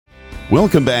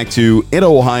Welcome back to In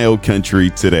Ohio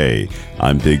Country Today.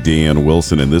 I'm Big Dan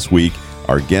Wilson, and this week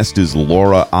our guest is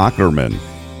Laura Ackerman.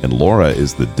 And Laura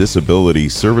is the Disability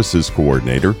Services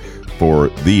Coordinator for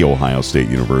The Ohio State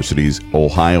University's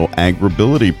Ohio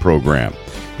Agribility Program.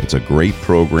 It's a great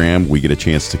program. We get a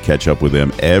chance to catch up with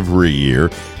them every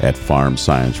year at Farm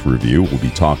Science Review. We'll be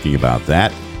talking about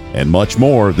that and much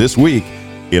more this week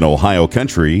in Ohio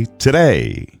Country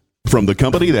Today. From the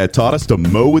company that taught us to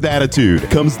mow with attitude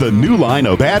comes the new line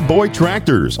of Bad Boy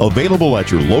tractors, available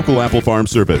at your local Apple Farm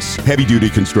Service. Heavy-duty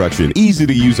construction,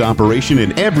 easy-to-use operation,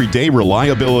 and everyday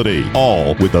reliability,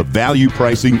 all with the value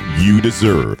pricing you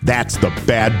deserve. That's the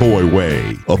Bad Boy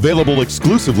way. Available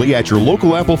exclusively at your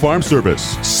local Apple Farm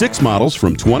Service. 6 models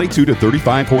from 22 to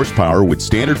 35 horsepower with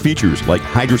standard features like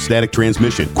hydrostatic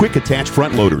transmission, quick attach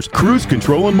front loaders, cruise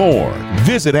control, and more.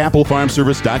 Visit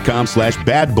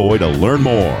applefarmservice.com/badboy to learn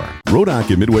more. Rodock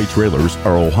and Midway Trailers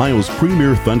are Ohio's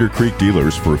premier Thunder Creek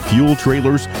dealers for fuel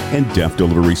trailers and DEF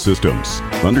delivery systems.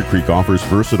 Thunder Creek offers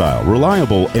versatile,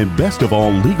 reliable, and best of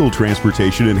all, legal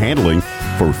transportation and handling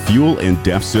for fuel and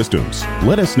DEF systems.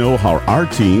 Let us know how our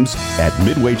teams at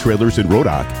Midway Trailers in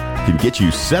Rodock can get you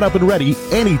set up and ready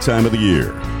any time of the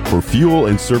year. For fuel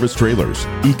and service trailers,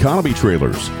 economy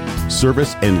trailers,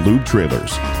 service and lube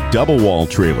trailers, double wall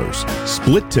trailers,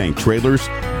 split tank trailers,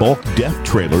 bulk DEF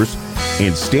trailers,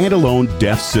 and standalone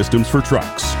DEF systems for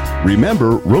trucks.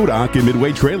 Remember Rodock and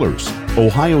Midway Trailers,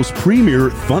 Ohio's premier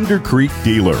Thunder Creek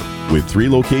dealer, with 3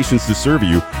 locations to serve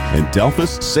you in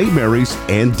Delphus, St. Mary's,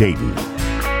 and Dayton.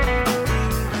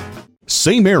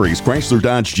 St. Mary's Chrysler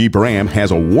Dodge Jeep Ram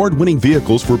has award-winning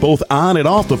vehicles for both on and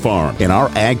off the farm, and our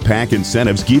Ag Pack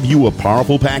incentives give you a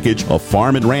powerful package of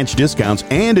farm and ranch discounts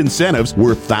and incentives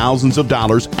worth thousands of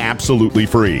dollars absolutely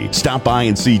free. Stop by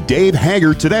and see Dave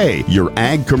Haggard today, your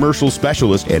Ag commercial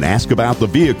specialist, and ask about the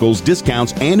vehicles,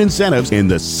 discounts, and incentives in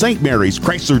the St. Mary's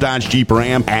Chrysler Dodge Jeep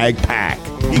Ram Ag Pack.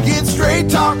 You get straight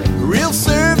talk, real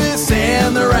service,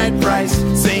 and the right price.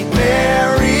 St.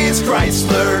 Mary's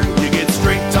Chrysler, you get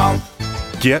straight talk.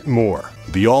 Get more.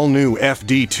 The all-new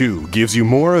FD2 gives you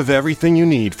more of everything you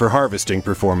need for harvesting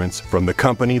performance from the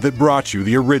company that brought you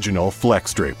the original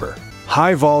Flex Draper.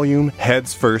 High volume,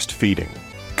 heads first feeding.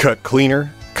 Cut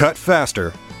cleaner, cut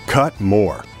faster, cut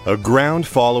more. A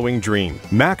ground-following dream.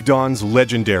 MacDon's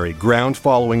legendary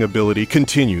ground-following ability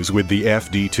continues with the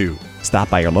FD2. Stop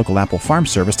by your local Apple Farm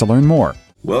Service to learn more.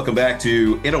 Welcome back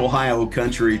to In Ohio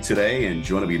Country Today, and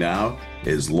joining me now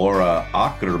is Laura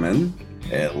Ackerman.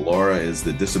 Laura is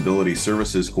the Disability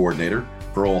Services Coordinator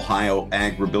for Ohio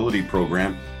Agribility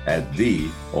Program at The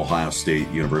Ohio State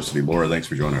University. Laura, thanks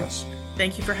for joining us.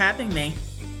 Thank you for having me.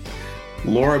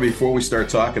 Laura, before we start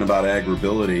talking about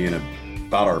agribility and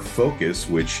about our focus,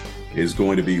 which is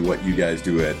going to be what you guys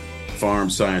do at Farm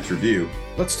Science Review,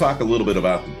 let's talk a little bit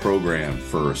about the program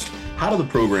first. How did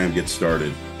the program get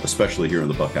started, especially here in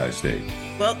the Buckeye State?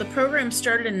 Well, the program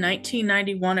started in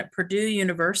 1991 at Purdue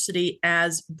University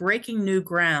as breaking new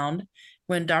ground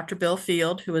when Dr. Bill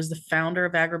Field, who was the founder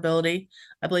of Agribility,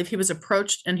 I believe he was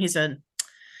approached, and he's I'm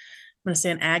going to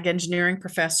say an ag engineering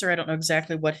professor. I don't know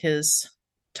exactly what his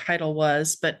title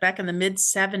was, but back in the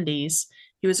mid-70s,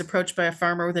 he was approached by a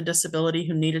farmer with a disability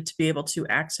who needed to be able to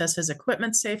access his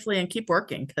equipment safely and keep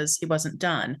working because he wasn't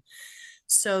done.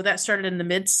 So that started in the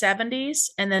mid-70s.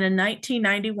 And then in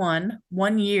 1991,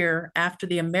 1 year after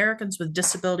the Americans with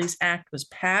Disabilities Act was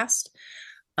passed,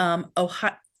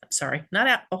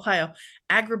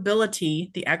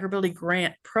 Agribility, the Agribility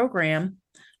Grant Program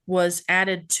was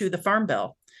added to the Farm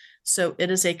Bill. So it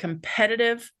is a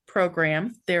competitive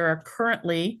program. There are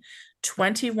currently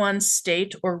 21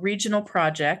 state or regional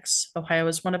projects. Ohio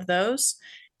is one of those.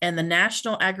 And the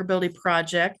National Agribility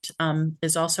Project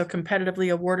is also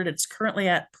competitively awarded. It's currently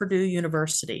at Purdue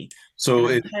University. So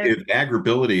if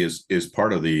agribility is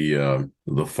part of the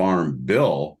Farm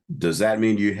Bill, does that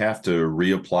mean you have to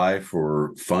reapply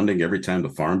for funding every time the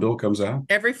Farm Bill comes out?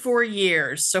 Every 4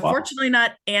 years. So wow. Fortunately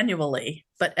not annually,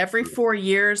 but every 4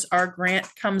 years our grant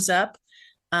comes up.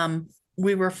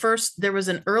 There was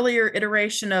an earlier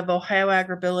iteration of Ohio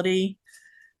Agribility,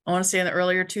 I want to say in the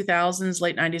earlier 2000s,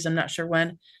 late 90s, I'm not sure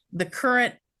when. The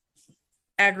current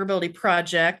Agribility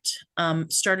Project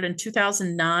started in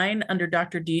 2009 under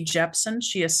Dr. Dee Jepson.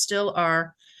 She is still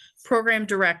our program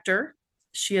director.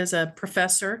 She is a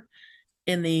professor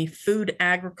in the Food,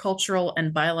 Agricultural,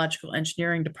 and Biological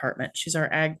Engineering Department. She's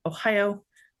our Ohio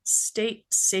State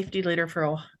Safety Leader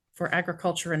for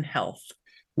Agriculture and Health.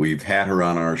 We've had her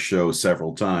on our show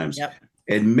several times, yep.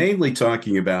 And mainly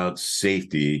talking about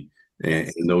safety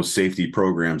and those safety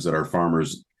programs that our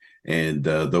farmers and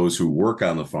those who work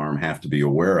on the farm have to be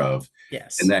aware of.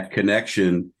 Yes. And that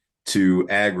connection to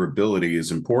agribility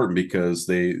is important because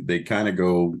they kind of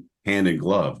go hand in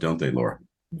glove, don't they, Laura?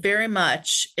 Very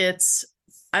much.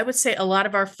 I would say a lot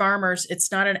of our farmers,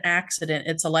 it's not an accident.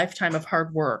 It's a lifetime of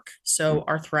hard work. So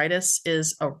arthritis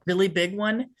is a really big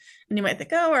one. And you might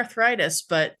think, oh, arthritis,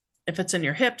 but if it's in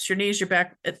your hips, your knees, your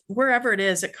back, wherever it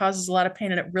is, it causes a lot of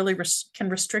pain, and it really can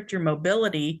restrict your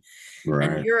mobility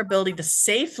and your ability to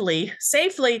safely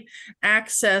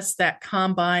access that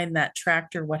combine, that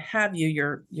tractor, what have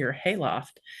you, your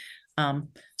hayloft.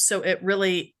 So it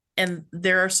really, and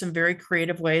there are some very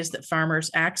creative ways that farmers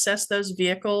access those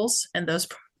vehicles and those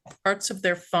parts of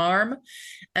their farm.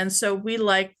 And so we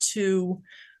like to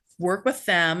work with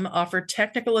them, offer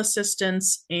technical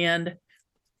assistance and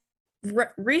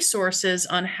resources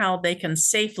on how they can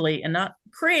safely, and not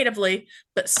creatively,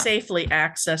 but safely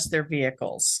access their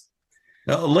vehicles.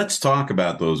 Now, let's talk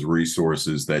about those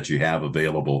resources that you have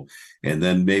available, and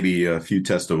then maybe a few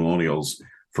testimonials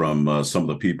from some of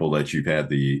the people that you've had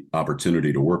the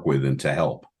opportunity to work with and to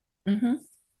help. Mm-hmm.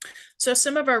 So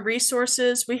some of our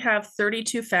resources, we have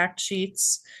 32 fact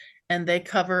sheets, and they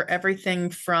cover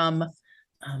everything from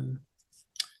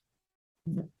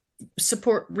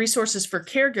support resources for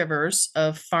caregivers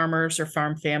of farmers or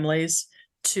farm families,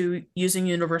 to using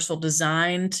universal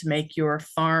design to make your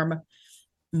farm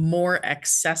more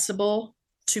accessible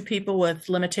to people with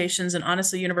limitations. And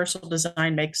honestly, universal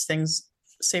design makes things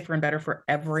safer and better for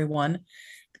everyone,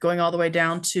 going all the way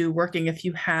down to working if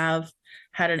you have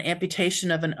had an amputation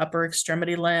of an upper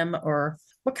extremity limb, or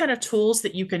what kind of tools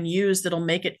that you can use that'll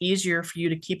make it easier for you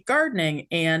to keep gardening.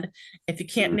 And if you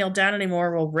can't kneel down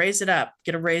anymore, we'll raise it up,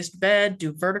 get a raised bed,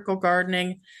 do vertical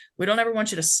gardening. We don't ever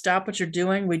want you to stop what you're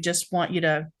doing. We just want you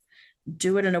to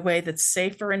do it in a way that's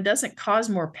safer and doesn't cause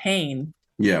more pain.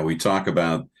 Yeah, we talk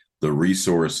about the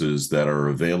resources that are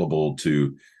available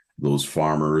to those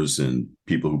farmers and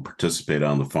people who participate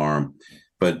on the farm.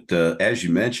 But as you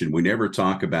mentioned, we never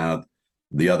talk about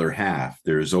the other half.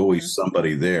 There's always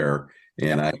somebody there.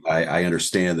 And I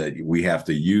understand that we have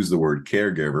to use the word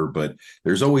caregiver, but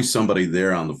there's always somebody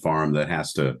there on the farm that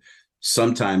has to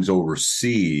sometimes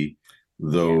oversee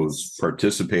those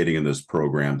participating in this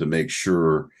program to make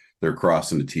sure they're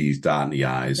crossing the T's, dotting the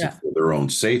I's, and for their own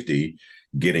safety,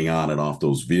 getting on and off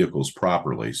those vehicles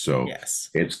properly. So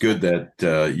it's good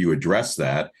that you address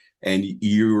that, and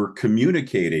you're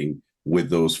communicating with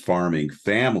those farming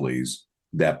families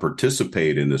that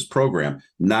participate in this program,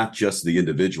 not just the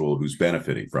individual who's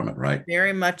benefiting from it, right?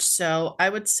 Very much so. I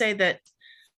would say that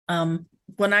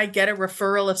when I get a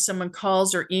referral, if someone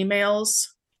calls or emails,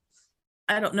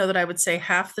 I don't know that I would say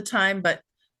half the time, but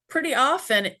pretty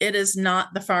often it is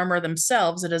not the farmer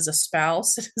themselves. It is a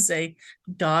spouse. It is a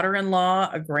daughter-in-law,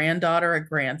 a granddaughter, a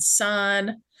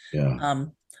grandson,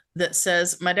 that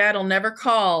says, my dad will never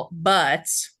call, but,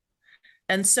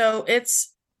 and so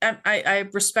I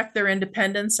respect their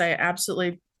independence.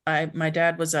 My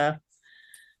dad was a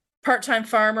part-time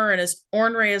farmer and as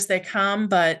ornery as they come,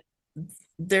 but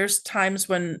there's times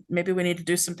when maybe we need to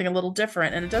do something a little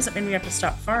different. And it doesn't mean we have to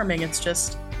stop farming. It's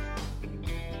just,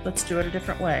 let's do it a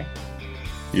different way.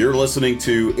 You're listening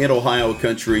to In Ohio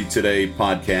Country Today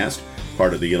podcast,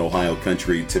 part of the In Ohio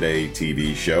Country Today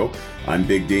TV show. I'm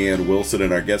Big Dan Wilson,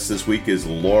 and our guest this week is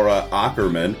Laura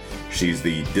Ackerman. She's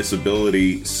the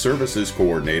Disability Services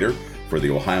Coordinator for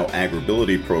the Ohio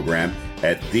Agribility Program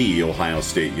at The Ohio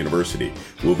State University.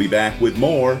 We'll be back with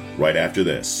more right after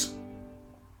this.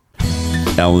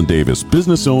 Alan Davis,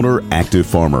 business owner, active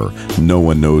farmer. No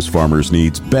one knows farmers'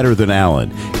 needs better than Alan.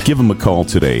 Give him a call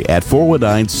today at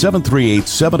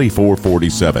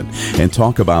 419-738-7447 and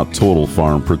talk about total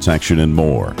farm protection and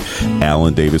more.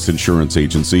 Alan Davis Insurance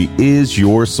Agency is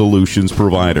your solutions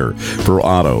provider for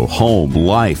auto, home,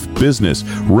 life, business,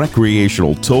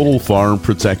 recreational, total farm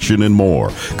protection and more.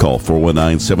 Call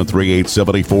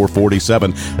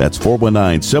 419-738-7447. That's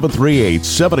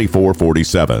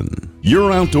 419-738-7447.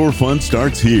 Your outdoor fun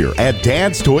starts here at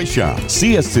Dad's Toy Shop.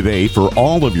 See us today for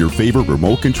all of your favorite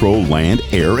remote control land,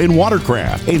 air, and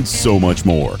watercraft, and so much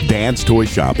more. Dad's Toy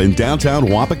Shop in downtown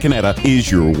Wapakoneta is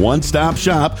your one-stop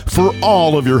shop for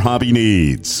all of your hobby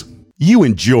needs. You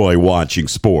enjoy watching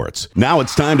sports. Now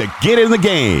it's time to get in the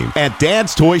game at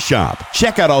Dad's Toy Shop.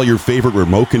 Check out all your favorite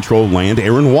remote control land,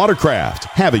 air, and watercraft.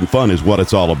 Having fun is what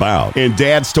it's all about. And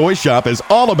Dad's Toy Shop is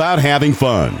all about having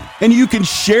fun. And you can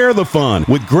share the fun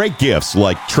with great gifts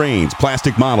like trains,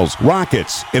 plastic models,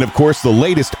 rockets, and of course the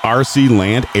latest RC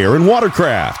land, air, and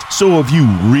watercraft. So if you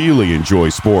really enjoy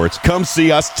sports, come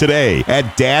see us today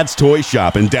at Dad's Toy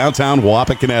Shop in downtown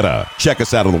Wapakoneta. Check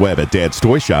us out on the web at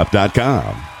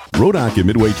dadstoyshop.com. Rodock and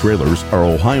Midway Trailers are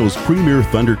Ohio's premier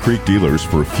Thunder Creek dealers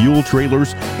for fuel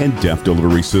trailers and DEF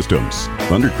delivery systems.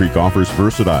 Thunder Creek offers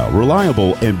versatile,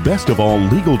 reliable, and best of all,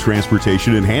 legal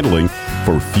transportation and handling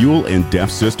for fuel and DEF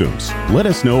systems. Let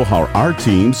us know how our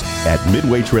teams at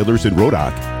Midway Trailers in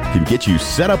Rodock can get you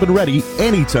set up and ready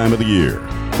any time of the year.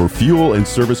 For fuel and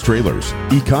service trailers,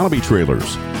 economy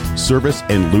trailers, service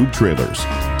and lube trailers,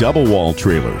 double wall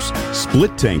trailers,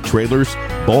 split tank trailers,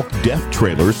 bulk DEF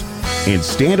trailers, and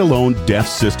standalone DEF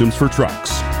systems for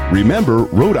trucks. Remember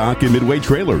Rodock and Midway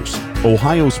Trailers,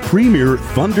 Ohio's premier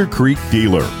Thunder Creek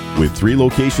dealer, with 3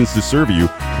 locations to serve you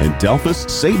in Delphus,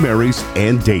 St. Mary's,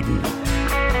 and Dayton.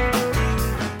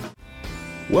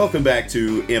 Welcome back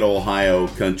to In Ohio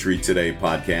Country Today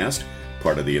podcast,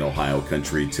 part of the In Ohio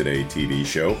Country Today TV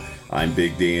show. I'm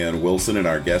Big Dan Wilson, and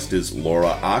our guest is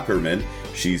Laura Ackerman.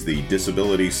 She's the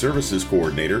Disability Services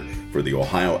Coordinator for the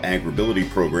Ohio Agri-Ability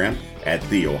Program at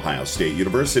The Ohio State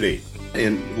University.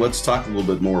 And let's talk a little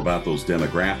bit more about those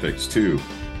demographics, too.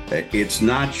 It's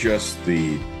not just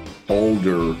the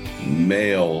older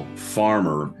male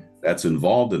farmer that's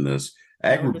involved in this.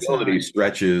 Agri-Ability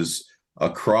stretches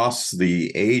across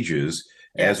the ages,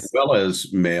 as well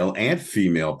as male and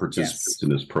female participants in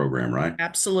this program, right?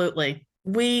 Absolutely.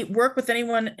 We work with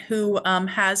anyone who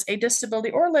has a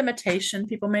disability or limitation.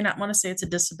 People may not want to say it's a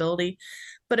disability,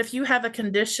 but if you have a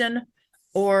condition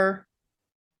that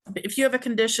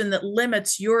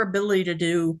limits your ability to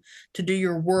do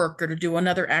your work or to do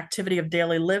another activity of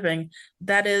daily living,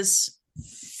 that is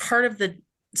part of the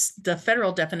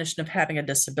federal definition of having a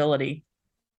disability.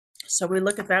 So we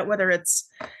look at that, whether it's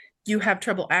you have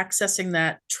trouble accessing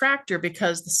that tractor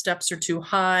because the steps are too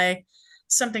high,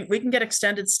 we can get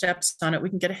extended steps on it. We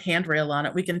can get a handrail on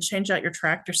it. We can change out your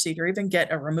tractor seat, or even get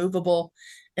a removable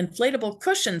inflatable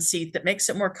cushion seat that makes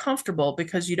it more comfortable,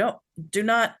 because you do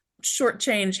not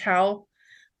shortchange how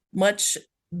much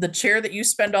the chair that you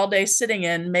spend all day sitting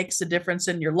in makes a difference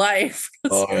in your life.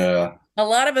 Oh, yeah. A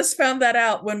lot of us found that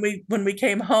out when we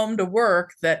came home to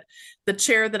work, that the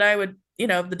chair that I would,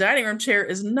 the dining room chair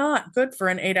is not good for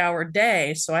an 8-hour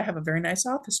day. So I have a very nice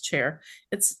office chair.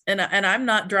 And I'm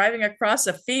not driving across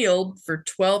a field for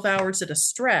 12 hours at a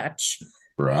stretch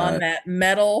on that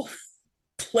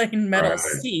plain metal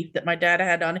seat that my dad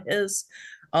had on his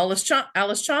Alice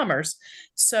Chalmers.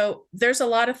 So there's a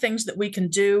lot of things that we can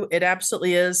do. It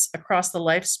absolutely is across the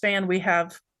lifespan.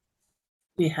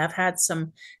 We have had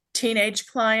some teenage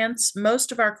clients.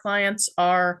 Most of our clients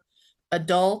are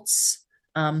adults.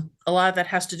 A lot of that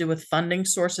has to do with funding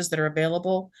sources that are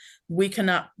available. We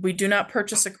do not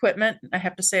purchase equipment. I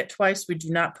have to say it twice. We do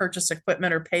not purchase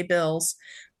equipment or pay bills,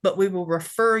 but we will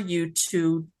refer you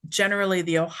to generally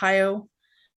the Ohio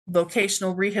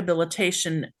Vocational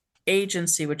Rehabilitation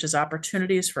Agency, which is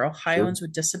Opportunities for Ohioans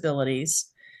with Disabilities.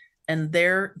 And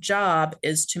their job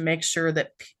is to make sure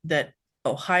that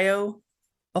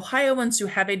Ohioans who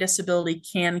have a disability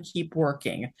can keep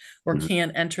working or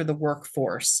can enter the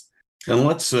workforce. And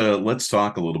let's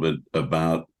talk a little bit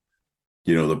about,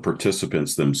 the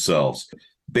participants themselves.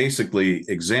 Basically,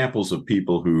 examples of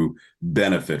people who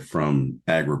benefit from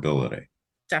Agri-Ability.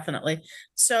 Definitely.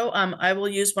 So I will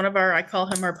use I call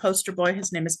him our poster boy.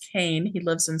 His name is Kane. He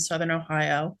lives in Southern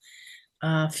Ohio.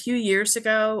 A few years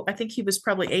ago, I think he was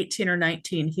probably 18 or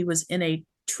 19. He was in a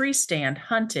tree stand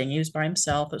hunting. He was by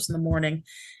himself. It was in the morning,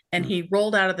 and he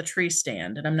rolled out of the tree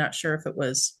stand. And I'm not sure if I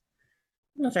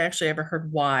don't know if I actually ever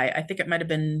heard why. I think it might have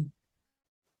been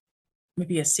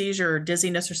maybe a seizure or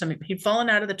dizziness or something. He'd fallen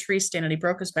out of the tree stand and he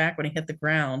broke his back when he hit the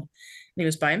ground. And he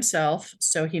was by himself.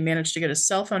 So he managed to get his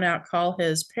cell phone out, call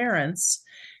his parents,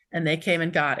 and they came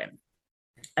and got him.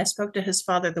 I spoke to his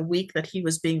father the week that he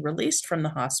was being released from the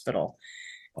hospital.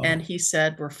 Wow. And he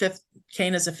said,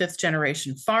 Kane is a 5th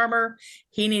generation farmer.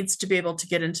 He needs to be able to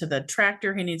get into the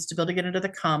tractor. He needs to be able to get into the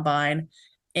combine.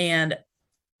 And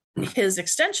his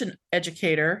extension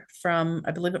educator from,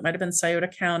 I believe it might have been Scioto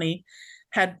County,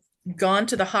 had gone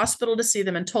to the hospital to see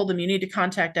them and told them, you need to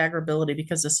contact Agri-Ability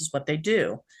because this is what they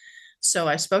do. So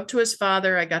I spoke to his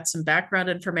father. I got some background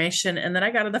information, and then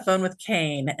I got on the phone with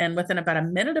Kane. And within about a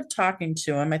minute of talking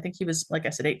to him, I think he was, like I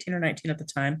said, 18 or 19 at the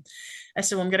time. I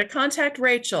said, well, I'm going to contact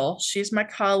Rachel. She's my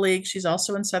colleague. She's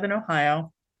also in Southern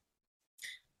Ohio.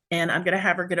 And I'm going to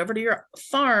have her get over to your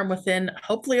farm within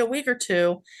hopefully a week or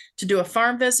two to do a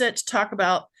farm visit, to talk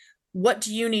about what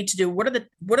do you need to do? What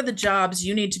are the jobs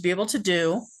you need to be able to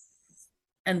do?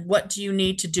 And what do you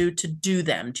need to do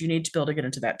them? Do you need to be able to get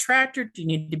into that tractor? Do you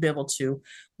need to be able to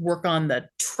work on the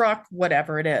truck,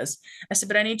 whatever it is. I said,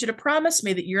 but I need you to promise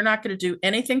me that you're not going to do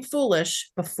anything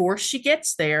foolish before she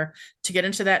gets there to get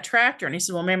into that tractor. And he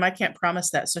said, well, ma'am, I can't promise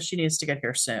that. So she needs to get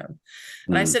here soon.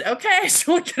 And I said, okay,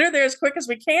 so we'll get her there as quick as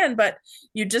we can, but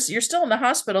you're still in the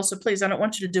hospital. So please, I don't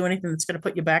want you to do anything that's going to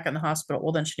put you back in the hospital.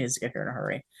 Well, then she needs to get here in a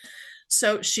hurry.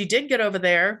 So she did get over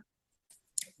there.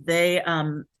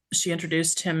 She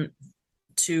introduced him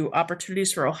to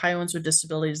Opportunities for Ohioans with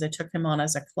Disabilities. They took him on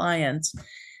as a client,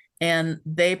 and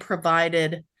they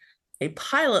provided a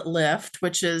pilot lift,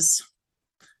 which I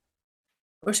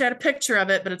wish I had a picture of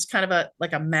it, but it's kind of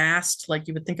like a mast, like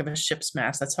you would think of a ship's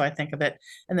mast. That's how I think of it.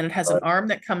 And then it has an arm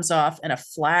that comes off and a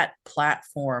flat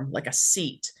platform, like a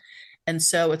seat. And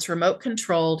so it's remote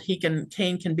controlled.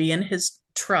 Kane can be in his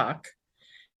truck,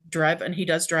 drive, and he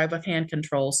does drive with hand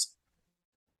controls,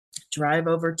 drive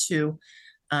over to,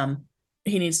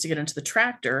 he needs to get into the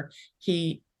tractor.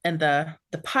 The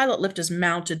pilot lift is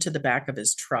mounted to the back of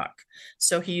his truck.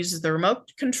 So he uses the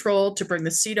remote control to bring the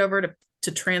seat over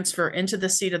to transfer into the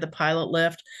seat of the pilot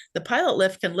lift. The pilot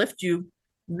lift can lift you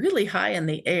really high in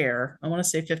the air. I want to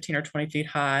say 15 or 20 feet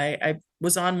high. I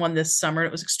was on one this summer.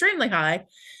 It was extremely high,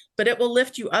 but it will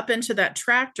lift you up into that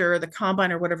tractor, the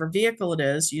combine, or whatever vehicle it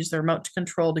is. Use the remote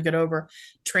control to get over,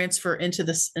 transfer into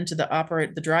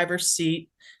the driver's seat.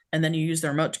 And then you use the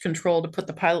remote control to put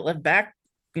the pilot lift back,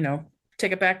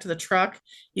 take it back to the truck.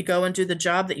 You go and do the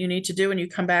job that you need to do, and you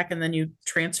come back, and then you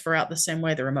transfer out the same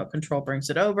way. The remote control brings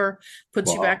it over,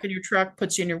 puts you back in your truck,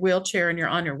 puts you in your wheelchair, and you're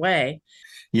on your way.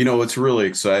 It's really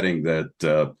exciting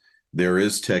that there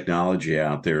is technology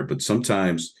out there, but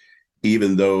sometimes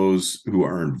even those who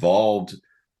are involved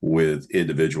with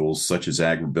individuals such as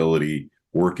Agribility,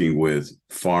 working with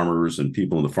farmers and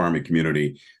people in the farming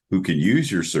community who can use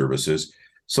your services,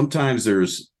 sometimes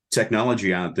there's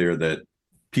technology out there that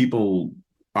people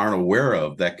aren't aware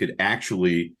of that could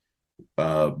actually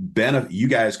benefit. You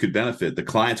guys could benefit, the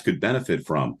clients could benefit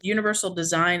from. Universal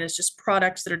design is just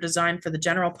products that are designed for the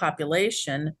general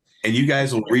population. And you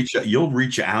guys you'll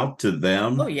reach out to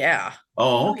them? Oh, yeah.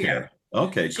 Oh, okay. Yeah.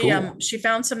 Okay, cool. She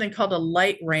found something called a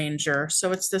Light Ranger.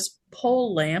 So it's this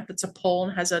pole lamp. It's a pole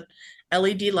and has a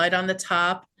LED light on the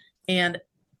top, and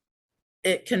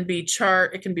it can be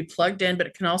plugged in, but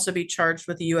it can also be charged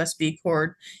with a USB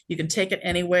cord. You can take it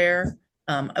anywhere.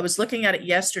 I was looking at it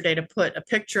yesterday to put a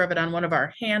picture of it on one of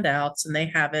our handouts, and they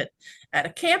have it at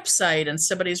a campsite, and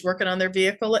somebody's working on their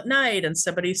vehicle at night, and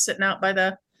somebody's sitting out by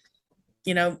the,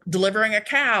 delivering a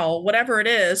cow, whatever it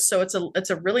is. So it's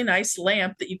a really nice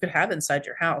lamp that you could have inside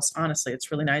your house. Honestly,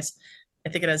 it's really nice. I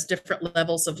think it has different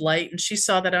levels of light, and she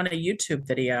saw that on a YouTube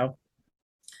video.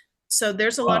 So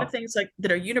there's a lot of things like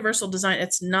that are universal design.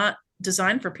 It's not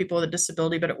designed for people with a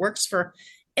disability, but it works for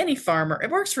any farmer.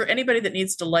 It works for anybody that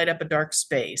needs to light up a dark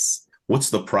space. What's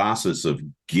the process of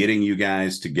getting you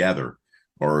guys together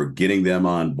or getting them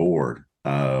on board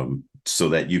so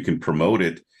that you can promote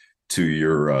it to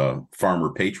your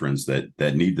farmer patrons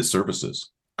that need the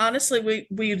services? Honestly,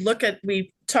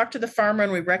 we talk to the farmer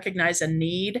and we recognize a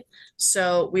need.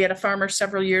 So we had a farmer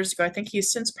several years ago. I think he's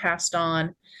since passed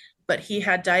on, but he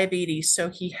had diabetes. So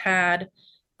he had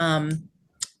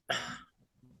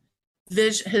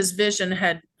his vision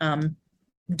had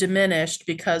diminished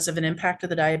because of an impact of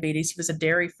the diabetes. He was a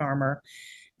dairy farmer,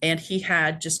 and he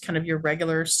had just kind of your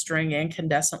regular string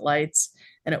incandescent lights,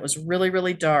 and it was really,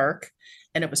 really dark.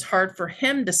 And it was hard for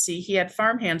him to see. He had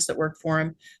farm hands that worked for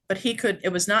him, but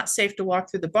it was not safe to walk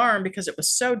through the barn because it was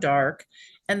so dark.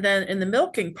 And then in the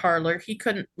milking parlor, he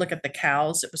couldn't look at the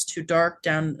cows. It was too dark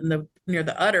down near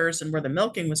the udders and where the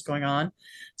milking was going on.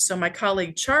 So my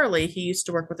colleague, Charlie, he used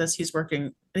to work with us. I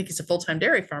think he's a full-time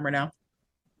dairy farmer now.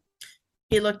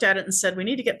 He looked at it and said, we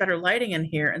need to get better lighting in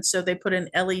here. And so they put in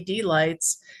LED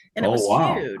lights, and it was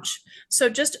huge. So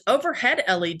just overhead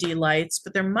LED lights,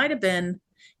 but there might've been,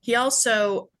 he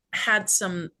also had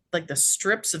some, like the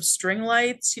strips of string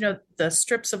lights, the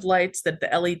strips of lights that the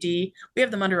LED, we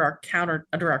have them under our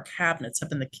cabinets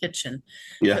up in the kitchen.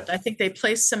 Yeah. But I think they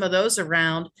placed some of those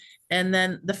around, and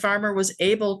then the farmer was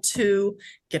able to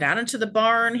get out into the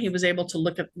barn. He was able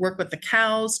to work with the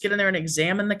cows, get in there and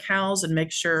examine the cows and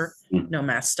make sure no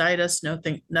mastitis,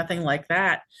 nothing like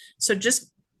that. So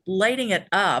just lighting it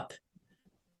up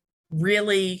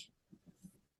really,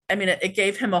 it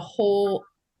gave him a whole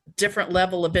different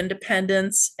level of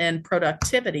independence and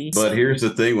productivity. But here's the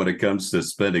thing, when it comes to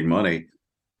spending money,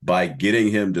 by getting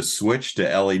him to switch to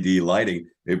LED lighting,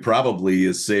 it probably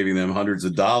is saving them hundreds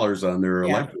of dollars on their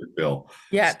electric bill.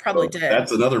 Yeah, it probably did.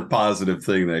 That's another positive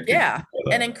thing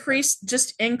and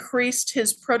increased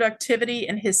his productivity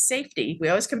and his safety. We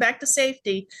always come back to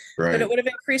safety, right? But it would have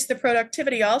increased the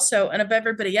productivity also, and of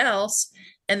everybody else.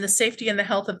 and the safety and the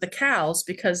health of the cows,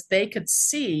 because they could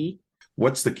see.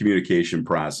 What's the communication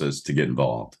process to get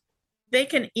involved? They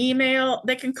can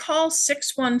call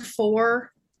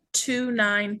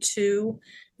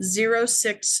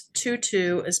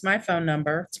 614-292-0622 is my phone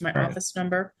number. It's my office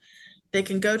number. They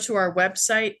can go to our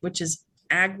website, which is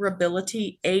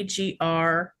Agrability,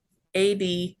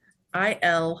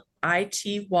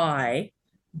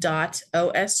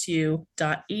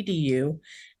 agrability.osu.edu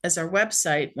as our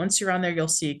website. Once you're on there, you'll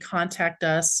see contact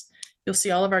us. You'll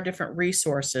see all of our different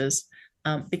resources.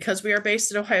 Because we are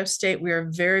based at Ohio State, we are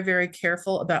very, very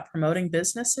careful about promoting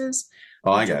businesses.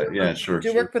 Oh, I got it. Yeah, sure.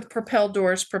 Work with Propel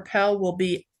Doors. Propel will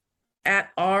be at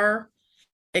our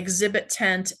exhibit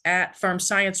tent at Farm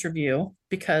Science Review,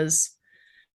 because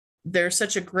they're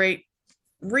such a great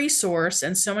resource,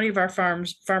 and so many of our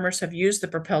farmers have used the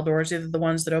Propel doors, either the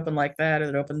ones that open like that or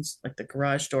that opens like the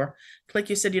garage door. Like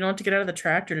you said, you don't have to get out of the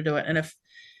tractor to do it. And if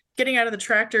getting out of the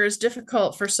tractor is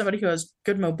difficult for somebody who has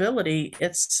good mobility,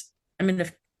 if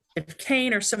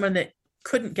Kane or someone that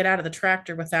couldn't get out of the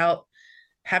tractor without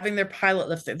having their pilot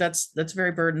lift, that's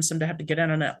very burdensome to have to get in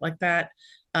on it like that.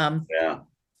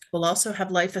 We'll also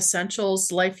have Life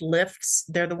Essentials, Life Lifts.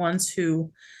 They're the ones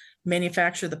who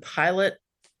manufacture the pilot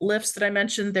lifts that I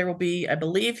mentioned. There will be, I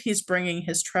believe he's bringing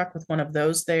his truck with one of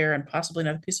those there, and possibly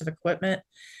another piece of equipment.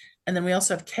 And then we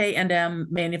also have K&M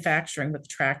Manufacturing with the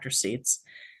tractor seats.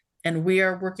 And we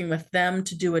are working with them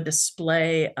to do a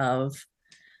display of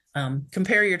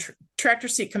compare your tractor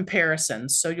seat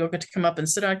comparisons. So you'll get to come up and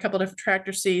sit on a couple of different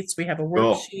tractor seats. We have a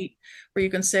worksheet where you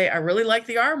can say, I really like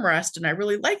the armrest and I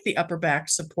really like the upper back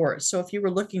support. So if you were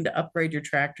looking to upgrade your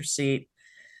tractor seat,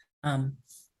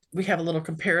 we have a little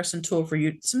comparison tool for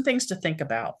you, some things to think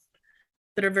about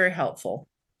that are very helpful.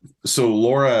 So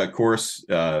Laura, of course,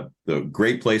 the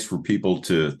great place for people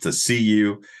to see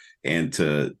you and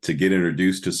to get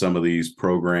introduced to some of these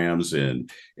programs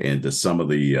and to some of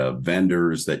the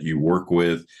vendors that you work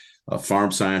with.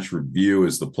 Farm Science Review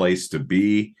is the place to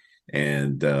be,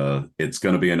 and it's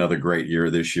going to be another great year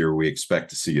this year. We expect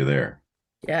to see you there.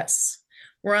 Yes,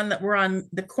 we're on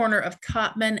the corner of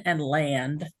Cotman and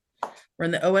Land. We're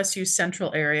in the OSU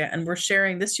Central area, and we're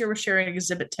sharing an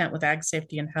exhibit tent with Ag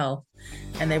Safety and Health,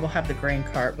 and they will have the grain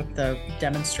cart with the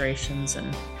demonstrations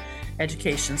and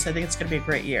education. So I think it's going to be a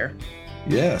great year.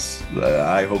 Yes,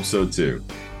 I hope so too.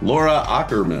 Laura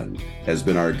Ackerman has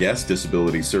been our guest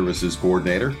Disability Services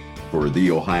Coordinator for The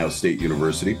Ohio State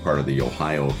University, part of the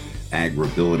Ohio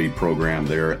Agrability program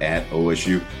there at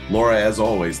OSU. Laura, as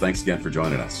always, thanks again for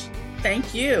joining us.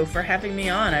 Thank you for having me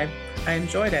on. I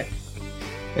enjoyed it.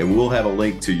 And we'll have a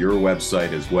link to your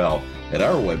website as well at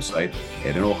our website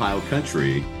at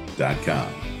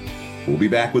inohiocountry.com. We'll be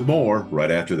back with more right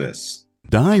after this.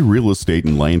 Dye Real Estate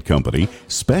and Land Company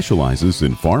specializes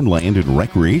in farmland and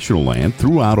recreational land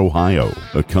throughout Ohio.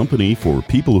 A company for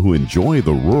people who enjoy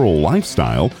the rural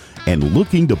lifestyle and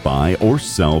looking to buy or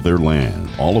sell their land.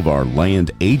 All of our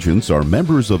land agents are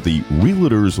members of the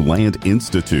Realtors Land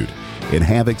Institute and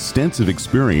have extensive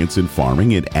experience in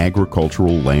farming and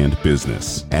agricultural land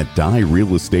business. At Dye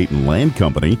Real Estate and Land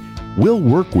Company, we'll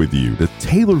work with you to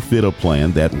tailor-fit a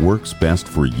plan that works best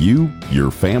for you,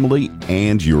 your family,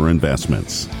 and your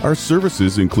investments. Our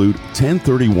services include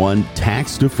 1031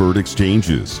 tax-deferred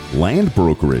exchanges, land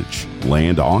brokerage,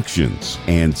 land auctions,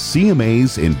 and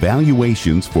CMAs and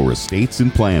valuations for estates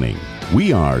and planning.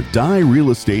 We are Dye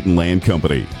Real Estate and Land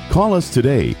Company. Call us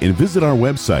today and visit our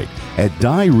website at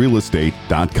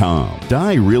dyerealestate.com.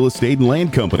 Dye Real Estate and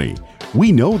Land Company.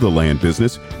 We know the land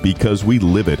business because we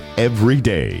live it every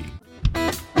day.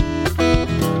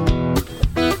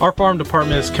 Our farm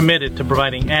department is committed to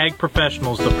providing ag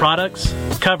professionals the products,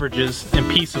 coverages, and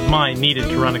peace of mind needed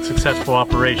to run a successful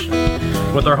operation.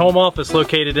 With our home office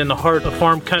located in the heart of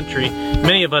farm country,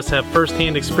 many of us have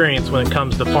first-hand experience when it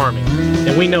comes to farming,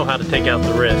 and we know how to take out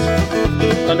the risk.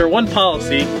 Under one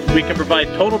policy, we can provide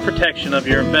total protection of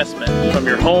your investment, from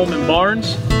your home and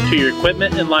barns to your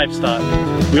equipment and livestock.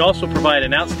 We also provide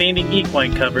an outstanding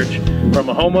equine coverage, from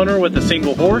a homeowner with a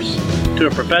single horse to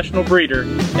a professional breeder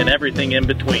and everything in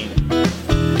between.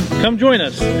 Come join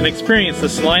us and experience the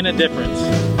Salina difference.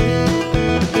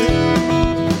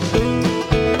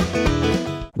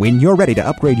 When you're ready to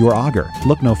upgrade your auger,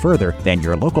 look no further than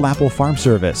your local Apple Farm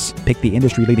Service. Pick the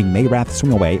industry-leading Mayrath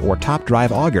Swingaway or Top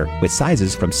Drive auger with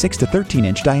sizes from 6 to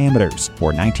 13-inch diameters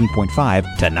or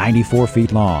 19.5 to 94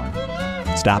 feet long.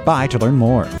 Stop by to learn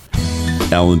more.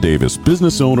 Alan Davis,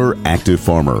 business owner, active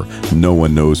farmer. No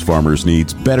one knows farmers'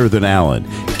 needs better than Alan.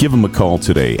 Give him a call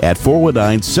today at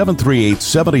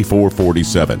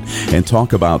 419-738-7447 and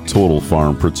talk about total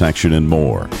farm protection and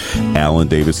more. Alan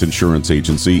Davis Insurance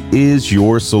Agency is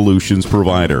your solutions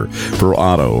provider for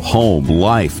auto, home,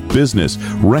 life, business,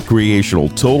 recreational,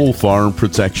 total farm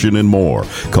protection and more.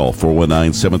 Call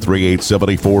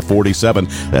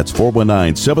 419-738-7447. That's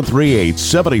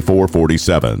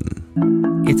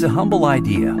 419-738-7447. It's a humble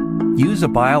idea. Use a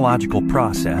biological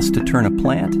process to turn a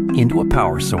plant into a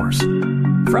power source.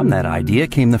 From that idea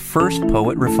came the first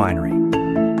Poet Refinery.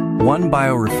 One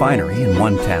biorefinery in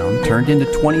one town turned into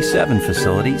 27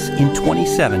 facilities in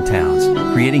 27 towns,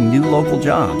 creating new local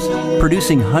jobs,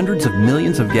 producing hundreds of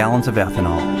millions of gallons of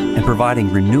ethanol, and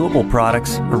providing renewable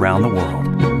products around the world.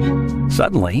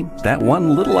 Suddenly, that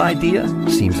one little idea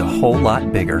seems a whole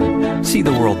lot bigger. See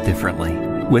the world differently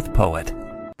with Poet.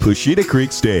 Pusheta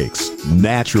Creek Steaks,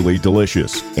 naturally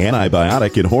delicious,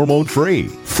 antibiotic and hormone-free,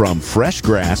 from fresh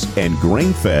grass and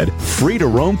grain-fed,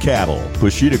 free-to-roam cattle.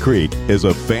 Pusheta Creek is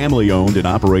a family-owned and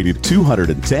operated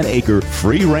 210-acre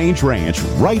free-range ranch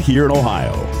right here in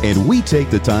Ohio, and we take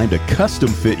the time to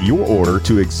custom-fit your order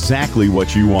to exactly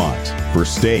what you want. For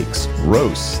steaks,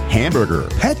 roasts, hamburger,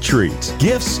 pet treats,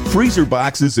 gifts, freezer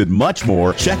boxes, and much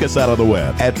more, check us out on the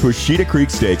web at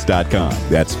PushetaCreekSteaks.com.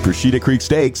 That's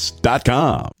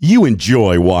PushetaCreekSteaks.com. You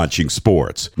enjoy watching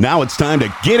sports. Now it's time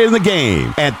to get in the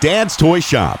game at Dad's Toy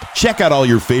Shop. Check out all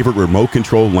your favorite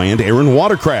remote-controlled land, air, and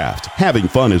watercraft. Having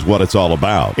fun is what it's all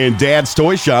about. And Dad's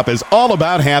Toy Shop is all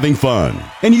about having fun.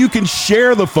 And you can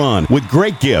share the fun with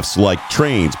great gifts like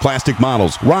trains, plastic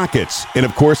models, rockets, and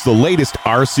of course the latest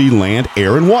RC land,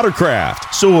 air, and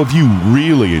watercraft. So if you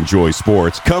really enjoy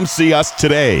sports, come see us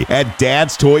today at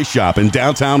Dad's Toy Shop in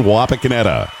downtown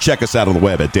Wapakoneta. Check us out on the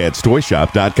web at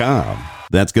dadstoyshop.com.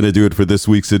 That's going to do it for this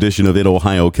week's edition of In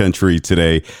Ohio Country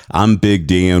Today. I'm Big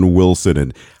Dan Wilson,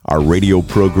 and our radio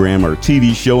program, our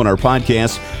TV show, and our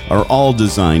podcast are all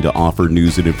designed to offer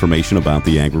news and information about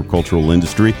the agricultural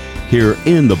industry here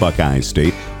in the Buckeye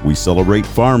State. We celebrate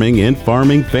farming and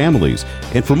farming families.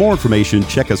 And for more information,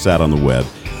 check us out on the web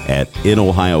at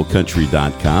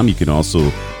inohiocountry.com. You can also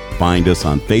find us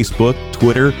on Facebook,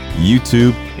 Twitter,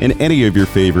 YouTube, and any of your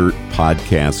favorite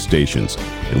podcast stations.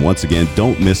 And once again,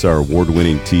 don't miss our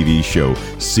award-winning TV show,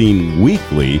 seen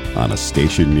weekly on a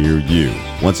station near you.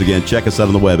 Once again, check us out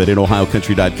on the web at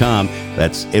inohiocountry.com.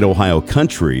 That's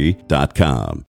inohiocountry.com.